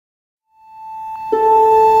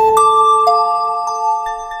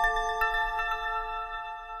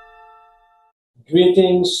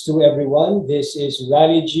Greetings to everyone. This is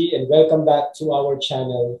Rally G and welcome back to our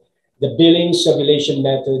channel, the Billings Ovulation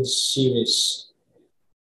Method series.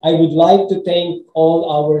 I would like to thank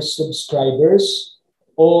all our subscribers,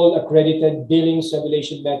 all accredited Billings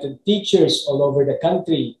Ovulation Method teachers all over the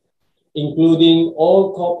country, including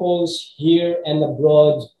all couples here and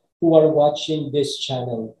abroad who are watching this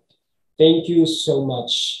channel. Thank you so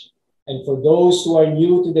much. And for those who are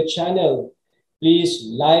new to the channel, please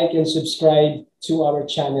like and subscribe to our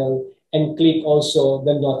channel and click also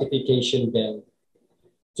the notification bell.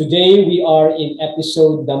 Today, we are in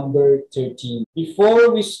episode number 13. Before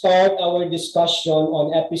we start our discussion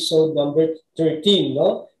on episode number 13,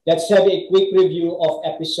 let's have a quick review of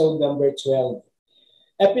episode number 12.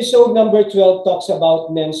 Episode number 12 talks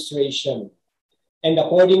about menstruation. And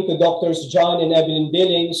according to Drs. John and Evelyn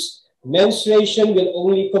Billings, menstruation will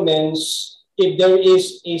only commence if there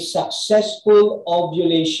is a successful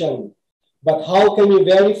ovulation. But how can we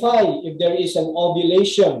verify if there is an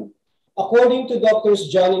ovulation? According to Drs.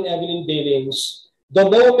 John and Evelyn Billings, the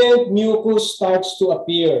moment mucus starts to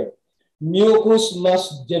appear, mucus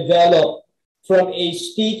must develop from a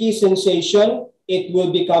sticky sensation, it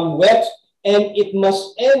will become wet, and it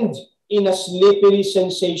must end in a slippery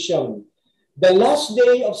sensation. The last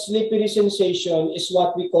day of slippery sensation is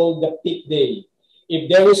what we call the peak day. If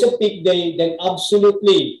there is a peak day, then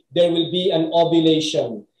absolutely there will be an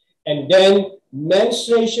ovulation. And then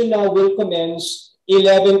menstruation now will commence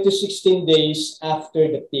 11 to 16 days after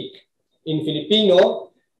the peak. In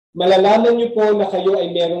Filipino, malalaman niyo po na kayo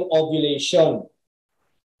ay merong ovulation.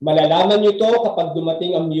 Malalaman niyo to kapag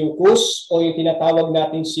dumating ang mucus o yung tinatawag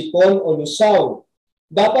nating sipon o lusaw.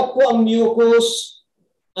 Dapat po ang mucus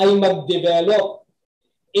ay mag-develop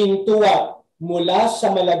into what? Mula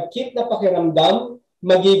sa malagkit na pakiramdam,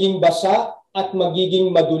 magiging basa at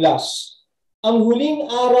magiging madulas. Ang huling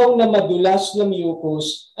araw na madulas na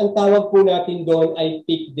mucus, ang tawag po natin doon ay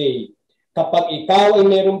peak day. Kapag ikaw ay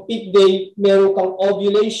merong peak day, meron kang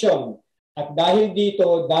ovulation. At dahil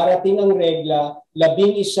dito, darating ang regla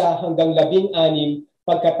 11 hanggang 16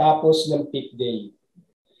 pagkatapos ng peak day.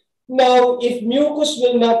 Now, if mucus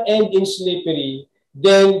will not end in slippery,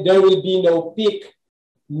 then there will be no peak,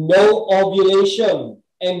 no ovulation,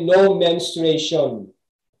 and no menstruation.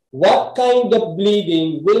 What kind of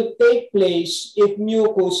bleeding will take place if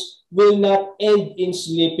mucus will not end in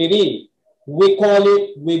slippery? We call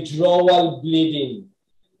it withdrawal bleeding.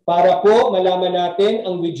 Para po malaman natin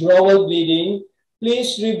ang withdrawal bleeding,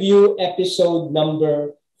 please review episode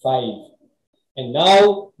number 5. And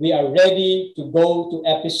now, we are ready to go to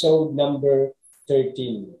episode number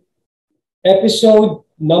 13. Episode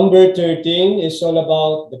number 13 is all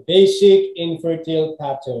about the Basic Infertile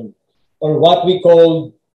Pattern, or what we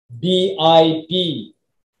call BIP.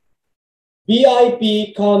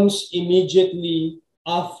 BIP comes immediately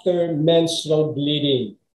after menstrual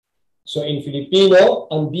bleeding. So in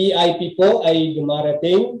Filipino, ang BIP po ay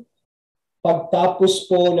dumarating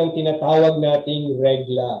pagtapos po ng tinatawag nating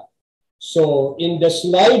regla. So in the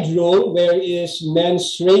slide rule, where is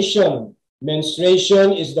menstruation?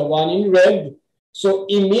 Menstruation is the one in red. So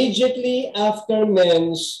immediately after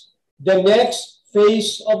mens, the next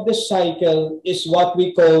phase of the cycle is what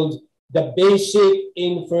we call the Basic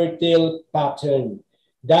Infertile Pattern.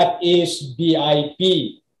 That is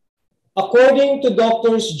BIP. According to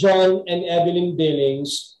Drs. John and Evelyn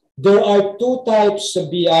Billings, there are two types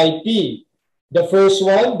of BIP. The first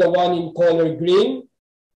one, the one in color green,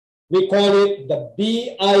 we call it the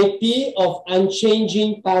BIP of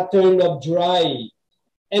unchanging pattern of dry.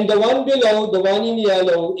 And the one below, the one in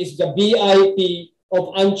yellow, is the BIP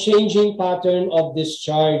of unchanging pattern of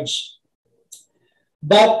discharge.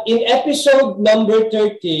 But in episode number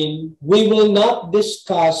 13, we will not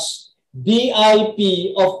discuss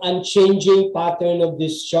BIP of unchanging pattern of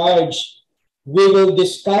discharge. We will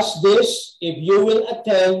discuss this if you will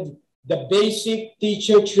attend the basic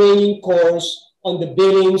teacher training course on the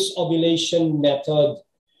Billings Ovulation Method.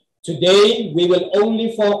 Today, we will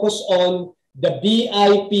only focus on the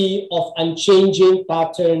BIP of unchanging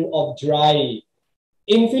pattern of dry.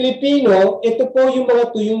 In Filipino, ito po yung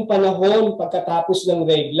mga tuyong panahon pagkatapos ng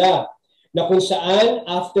regla, na kung saan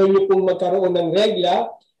after nyo pong magkaroon ng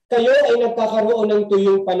regla, kayo ay nagkakaroon ng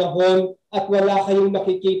tuyong panahon at wala kayong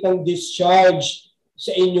makikitang discharge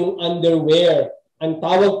sa inyong underwear. Ang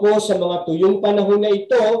tawag po sa mga tuyong panahon na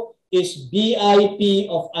ito is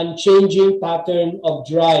BIP of unchanging pattern of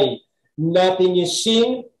dry. Nothing is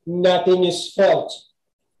seen, nothing is felt.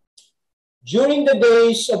 During the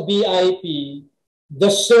days of BIP, the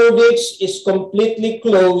cervix is completely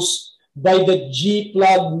closed by the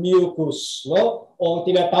G-plug mucus, o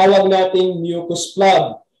tinatawag nating mucus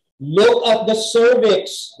plug. Look at the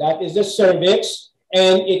cervix. That is the cervix,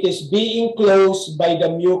 and it is being closed by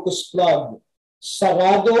the mucus plug.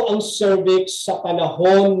 Sarado ang cervix sa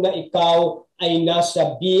panahon na ikaw ay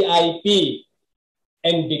nasa BIP.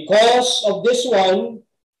 And because of this one,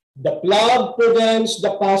 the plug prevents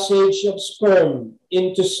the passage of sperm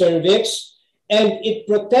into cervix and it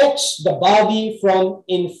protects the body from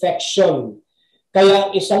infection.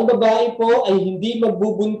 Kaya isang babae po ay hindi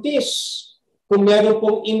magbubuntis kung meron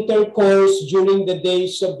pong intercourse during the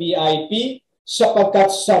days of BIP sapagkat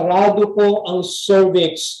sarado po ang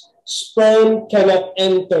cervix. Sperm cannot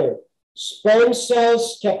enter. Sperm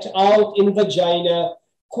cells kept out in vagina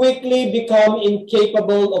quickly become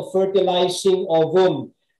incapable of fertilizing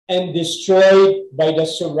ovum and destroyed by the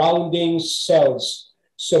surrounding cells.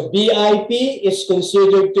 So BIP is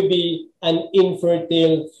considered to be an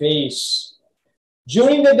infertile phase.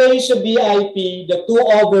 During the days of BIP, the two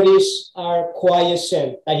ovaries are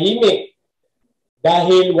quiescent, tahimik,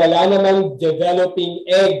 dahil wala namang developing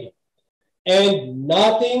egg and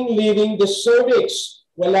nothing leaving the cervix.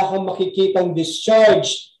 Wala kang makikitang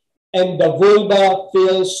discharge and the vulva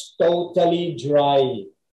feels totally dry.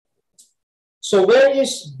 So where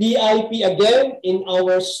is BIP again? In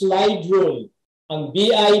our slide rule. Ang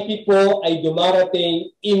BIP po ay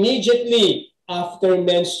dumarating immediately after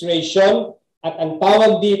menstruation at ang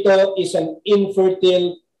tawag dito is an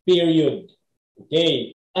infertile period.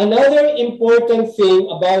 Okay. Another important thing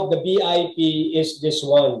about the BIP is this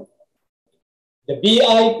one. The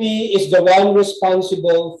BIP is the one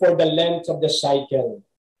responsible for the length of the cycle.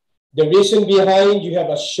 The reason behind you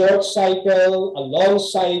have a short cycle, a long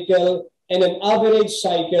cycle, and an average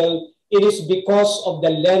cycle, it is because of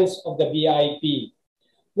the length of the BIP.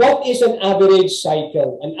 What is an average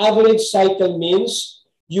cycle? An average cycle means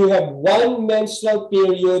you have one menstrual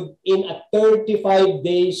period in a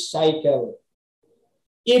 35-day cycle.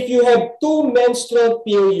 If you have two menstrual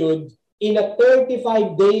periods in a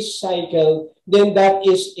 35-day cycle, then that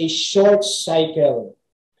is a short cycle.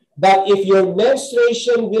 But if your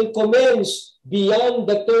menstruation will commence beyond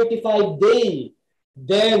the 35-day,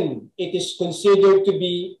 then it is considered to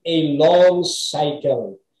be a long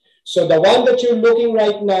cycle. So the one that you're looking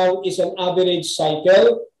right now is an average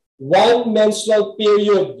cycle, one menstrual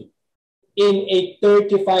period in a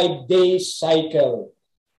 35-day cycle.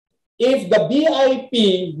 If the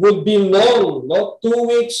BIP would be long, no, 2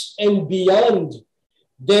 weeks and beyond,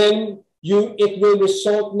 then it will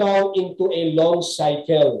result now into a long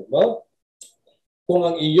cycle. No? Kung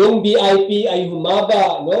ang iyong BIP ay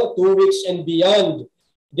humaba, no, 2 weeks and beyond,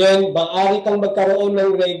 then maaari kang magkaroon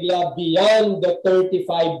ng regla beyond the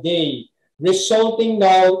 35-day, resulting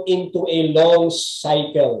now into a long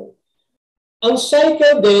cycle. Ang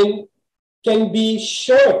cycle then can be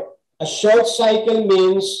short. A short cycle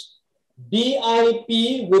means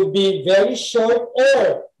BIP would be very short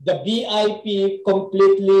or the BIP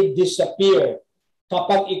completely disappear.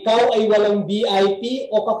 Kapag ikaw ay walang BIP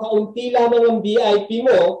o kakaunti lamang ang BIP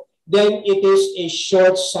mo, then it is a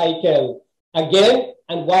short cycle. Again,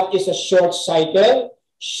 and what is a short cycle?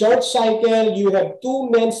 Short cycle, you have two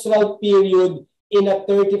menstrual period in a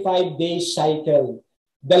 35-day cycle.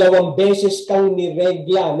 Dalawang beses kang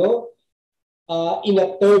niregla, no? In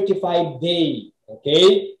a 35-day.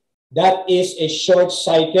 Okay? That is a short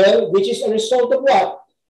cycle, which is a result of what?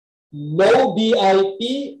 No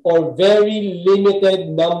BIP or very limited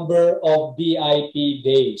number of BIP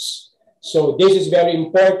days. So this is very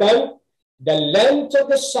important. The length of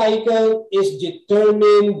the cycle is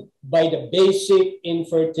determined by the basic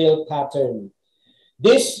infertile pattern.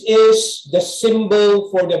 This is the symbol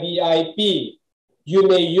for the BIP. You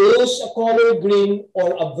may use a color green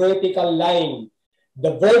or a vertical line.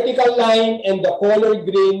 The vertical line and the color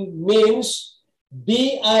green means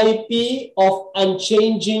BIP of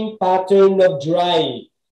unchanging pattern of dry.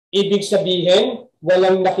 Ibig sabihin,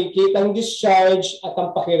 walang nakikitang discharge at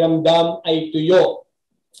ang pakiramdam ay tuyo.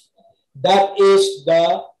 That is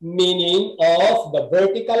the meaning of the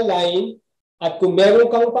vertical line. At kung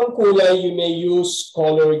meron kang pangkulay, you may use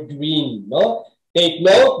color green. No? Take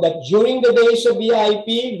note that during the days of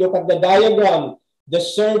BIP, look at the diagram. The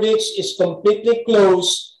cervix is completely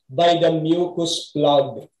closed by the mucus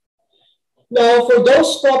plug. Now, for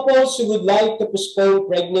those couples who would like to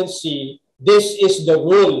postpone pregnancy, this is the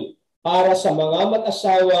rule para sa mga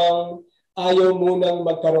mag-asawang ayaw munang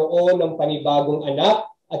magkaroon ng panibagong anak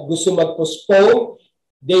at gusto mag-postpone.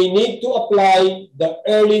 They need to apply the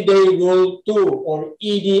early day rule 2 or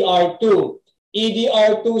EDR2.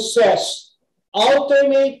 EDR2 says,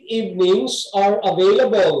 alternate evenings are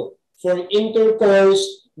available for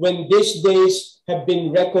intercourse when these days have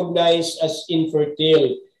been recognized as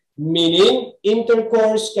infertile. meaning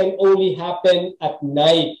intercourse can only happen at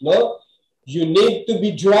night, no? You need to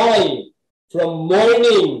be dry from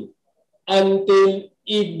morning until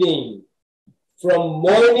evening. From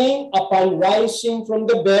morning upon rising from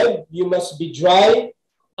the bed, you must be dry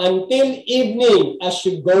until evening as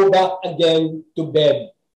you go back again to bed.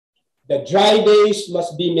 The dry days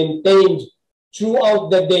must be maintained throughout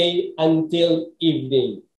the day until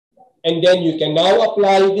evening. And then you can now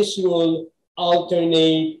apply this rule,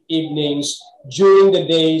 alternate evenings during the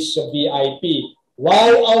days of BIP.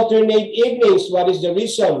 Why alternate evenings? What is the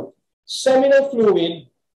reason? Seminal fluid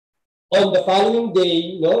on the following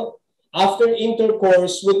day, after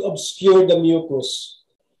intercourse would obscure the mucus.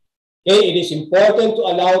 Okay, it is important to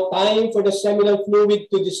allow time for the seminal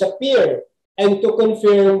fluid to disappear and to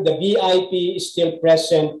confirm the BIP is still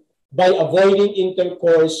present by avoiding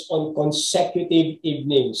intercourse on consecutive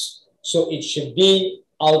evenings. So it should be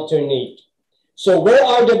alternate. So where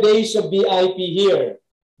are the days of BIP here?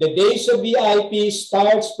 The days of BIP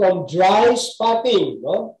starts from dry spotting,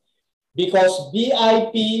 because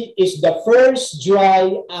BIP is the first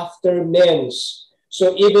dry after mens.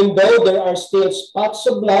 So even though there are still spots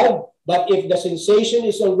of blood, but if the sensation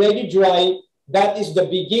is already dry, that is the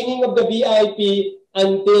beginning of the BIP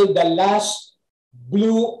until the last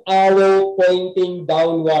blue arrow pointing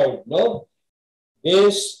downward.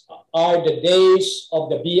 These are the days of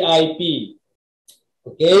the BIP.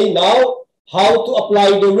 Okay, now how to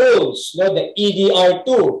apply the rules, the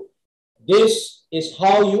EDR2. This is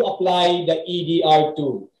how you apply the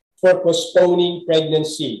EDR2 for postponing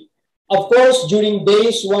pregnancy. Of course, during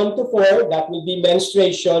days 1 to 4, that will be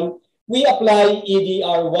menstruation, we apply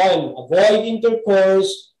EDR1, avoid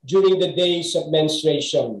intercourse during the days of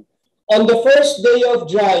menstruation. On the first day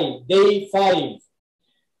of dry, day 5,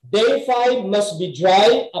 day 5 must be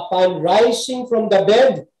dry upon rising from the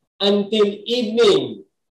bed until evening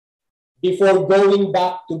before going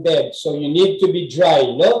back to bed. So you need to be dry,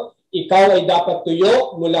 Ikaw ay dapat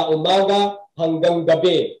tuyo mula umaga hanggang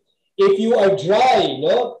gabi. If you are dry,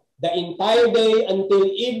 the entire day until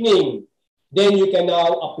evening, then you can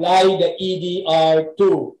now apply the EDR2.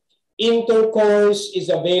 Intercourse is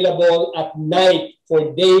available at night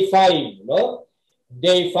for day 5,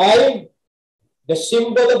 Day 5, the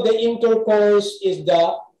symbol of the intercourse is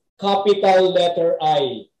the capital letter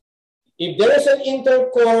I. If there is an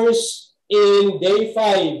intercourse in day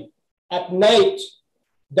 5 at night,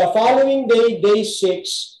 the following day, day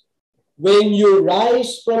 6, when you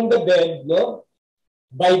rise from the bed,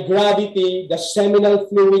 by gravity, the seminal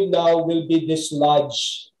fluid now will be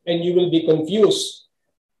dislodged and you will be confused.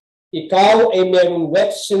 Ikaw ay merong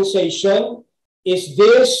wet sensation. Is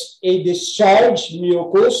this a discharge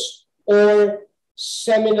mucus or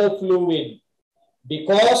seminal fluid?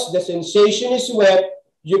 Because the sensation is wet,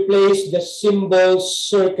 you place the symbol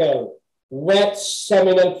circle, wet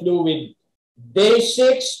seminal fluid. Day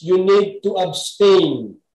 6, you need to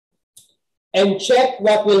abstain. And check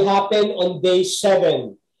what will happen on day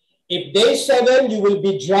 7. If day 7, you will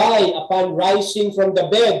be dry upon rising from the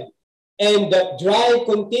bed, and the dry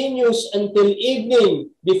continues until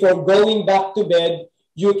evening before going back to bed,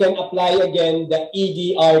 you can apply again the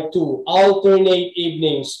EDR2, alternate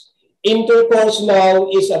evenings. Intercourse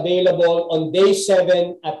now is available on day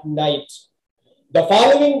 7 at night. The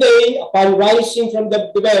following day, upon rising from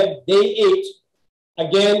the bed, day 8,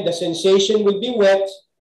 again, the sensation will be wet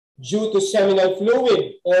due to seminal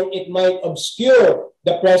fluid, or it might obscure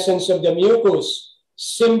the presence of the mucus.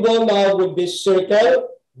 Symbol now would be circle.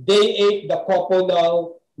 Day 8, the couple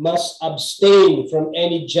now must abstain from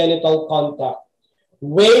any genital contact.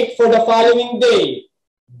 Wait for the following day,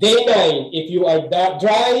 day 9. If you are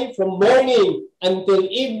dry from morning until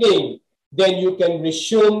evening, then you can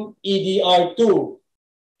resume EDR2.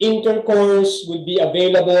 Intercourse will be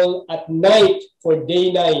available at night for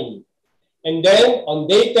day 9. And then on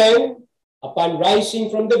day 10, upon rising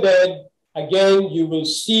from the bed, again, you will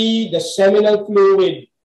see the seminal fluid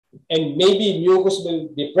and maybe mucus will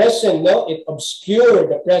be present. It obscures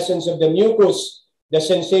the presence of the mucus. The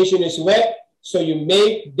sensation is wet, so you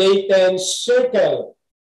make day 10 circle.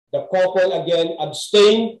 The couple again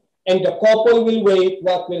abstain, and the couple will wait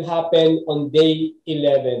what will happen on day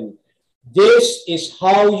 11. This is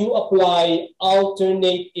how you apply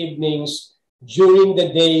alternate evenings during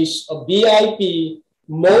the days of BIP,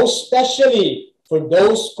 most especially for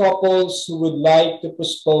those couples who would like to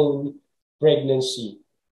postpone pregnancy.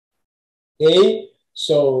 Okay,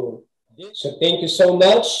 so thank you so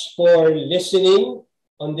much for listening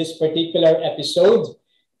on this particular episode.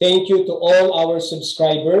 Thank you to all our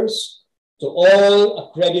subscribers, to all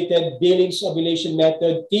accredited Billings Ovulation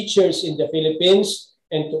Method teachers in the Philippines,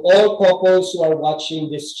 and to all couples who are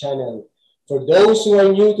watching this channel. For those who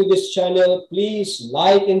are new to this channel, please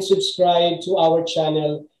like and subscribe to our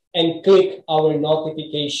channel and click our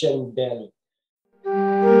notification bell.